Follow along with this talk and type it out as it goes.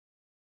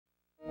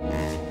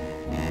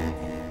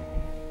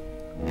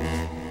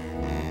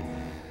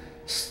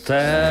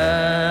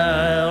Starched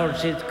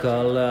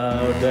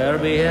collar,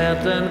 derby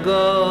hat and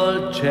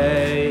gold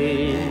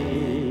chain,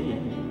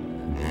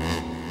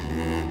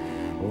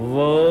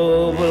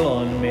 wobble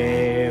on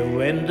me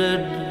when the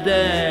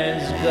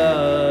dance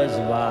goes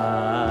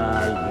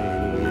wildly.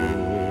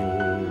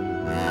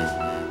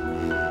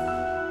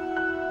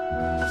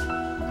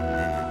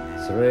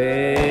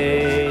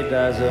 3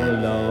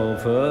 dozen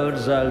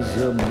loafers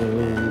also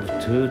move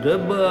to the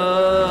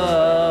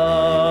bar.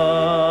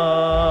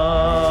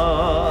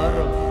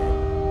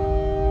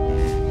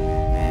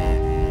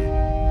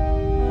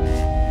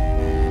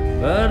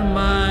 But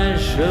my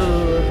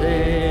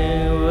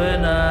shooting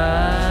when I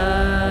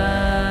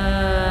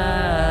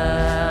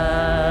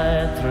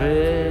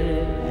trip.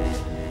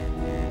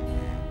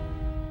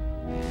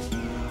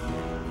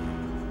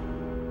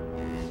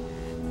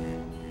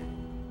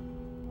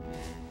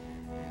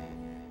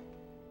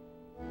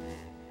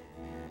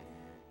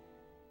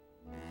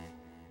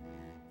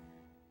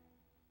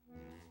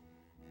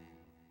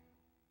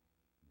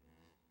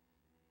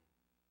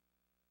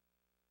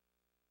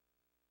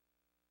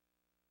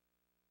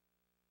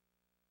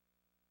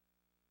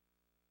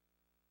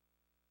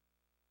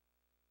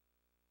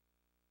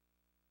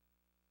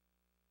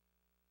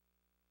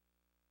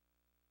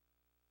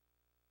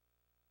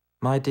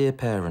 My dear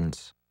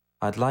parents,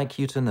 I'd like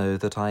you to know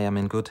that I am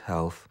in good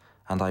health,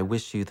 and I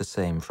wish you the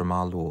same from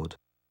our Lord.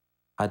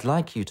 I'd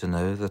like you to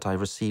know that I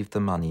received the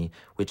money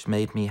which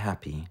made me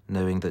happy,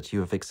 knowing that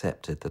you have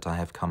accepted that I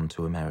have come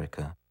to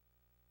America.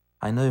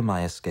 I know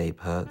my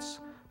escape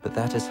hurts, but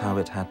that is how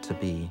it had to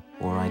be,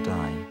 or I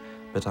die.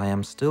 But I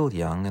am still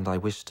young and I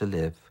wish to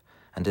live,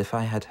 and if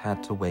I had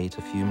had to wait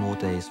a few more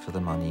days for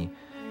the money,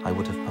 I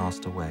would have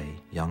passed away,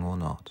 young or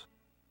not.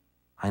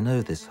 I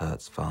know this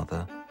hurts,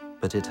 Father,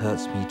 but it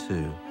hurts me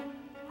too.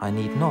 I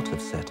need not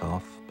have set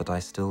off, but I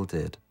still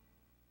did.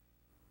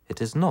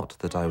 It is not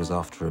that I was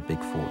after a big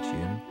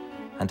fortune,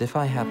 and if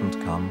I hadn't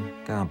come,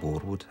 Gabor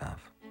would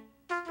have.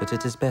 But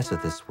it is better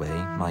this way,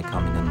 my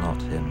coming and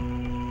not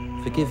him.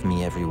 Forgive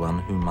me, everyone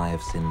whom I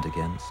have sinned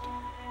against.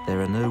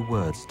 There are no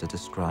words to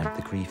describe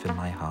the grief in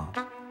my heart.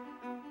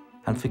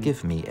 And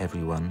forgive me,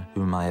 everyone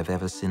whom I have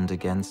ever sinned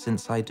against,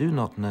 since I do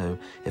not know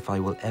if I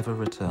will ever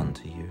return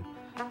to you.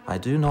 I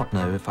do not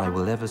know if I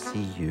will ever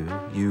see you,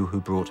 you who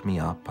brought me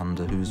up,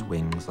 under whose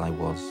wings I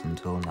was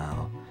until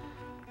now.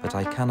 But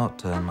I cannot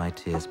turn my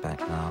tears back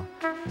now,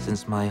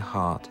 since my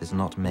heart is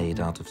not made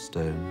out of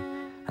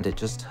stone, and it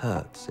just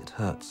hurts, it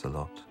hurts a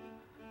lot.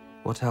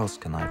 What else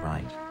can I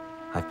write?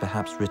 I've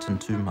perhaps written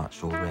too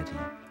much already.